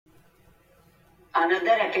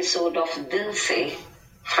another episode of Dil Se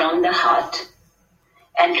from the Heart.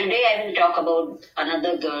 And today I will talk about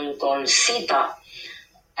another girl called Sita.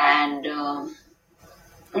 And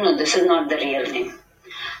no, this is not the real name.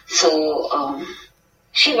 So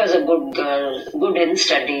she was a good girl, good in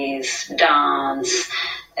studies, dance,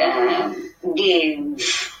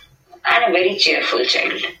 games, and a very cheerful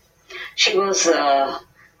child. She was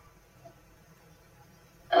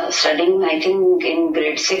studying, I think, in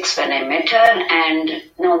grade 6 when I met her, and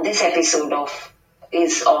now this episode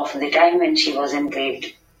is of the time when she was in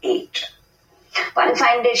grade 8. One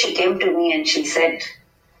fine day she came to me and she said,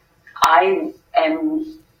 I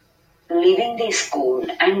am leaving the school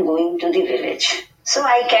and going to the village. So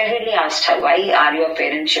I casually asked her, why are your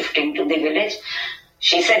parents shifting to the village?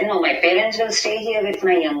 She said, no, my parents will stay here with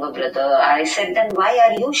my younger brother. I said, then why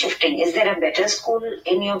are you shifting? Is there a better school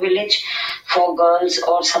in your village for girls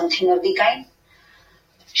or something of the kind?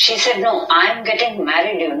 She said, no, I'm getting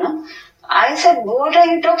married, you know. I said, what are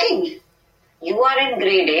you talking? You are in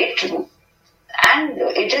grade 8 and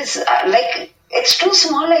it is it's too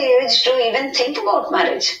small a age to even think about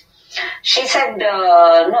marriage. She said,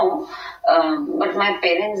 no, but my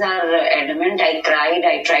parents are adamant. I cried,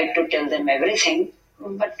 I tried to tell them everything,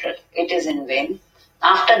 but it is in vain.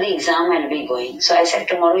 After the exam, I'll be going. So I said,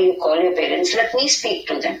 tomorrow you call your parents, let me speak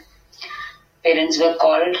to them. Parents were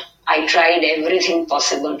called. I tried everything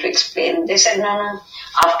possible to explain. They said, no,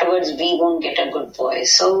 afterwards we won't get a good boy,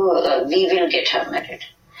 so we will get her married.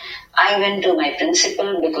 I went to my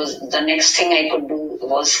principal because the next thing I could do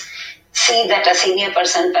was see that a senior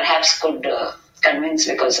person perhaps could convince,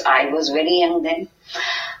 because I was very young then.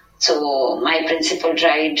 So my principal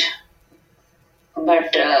tried,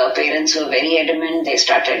 but parents were very adamant. They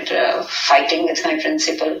started fighting with my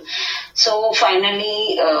principal. So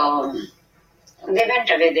finally, they went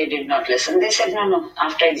away. They did not listen. They said, no,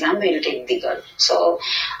 after exam we'll take the girl. So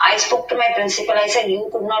I spoke to my principal. I said, you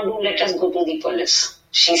could not do, let us go to the police.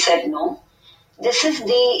 She said, no. This is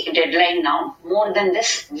the deadline now. More than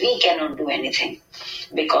this, we cannot do anything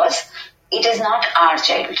because it is not our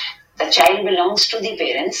child. The child belongs to the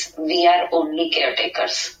parents. We are only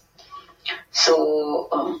caretakers. So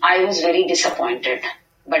I was very disappointed.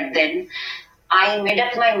 But then I made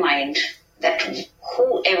up my mind that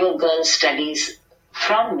whoever girl studies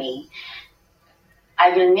from me, I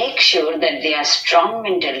will make sure that they are strong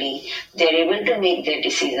mentally, they are able to make their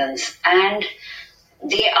decisions, and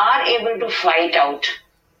they are able to fight out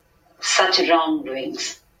such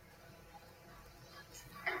wrongdoings.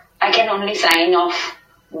 I can only sign off.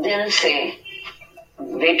 They'll say,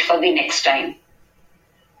 wait for the next time.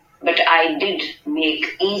 But I did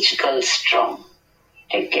make each girl strong.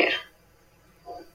 Take care.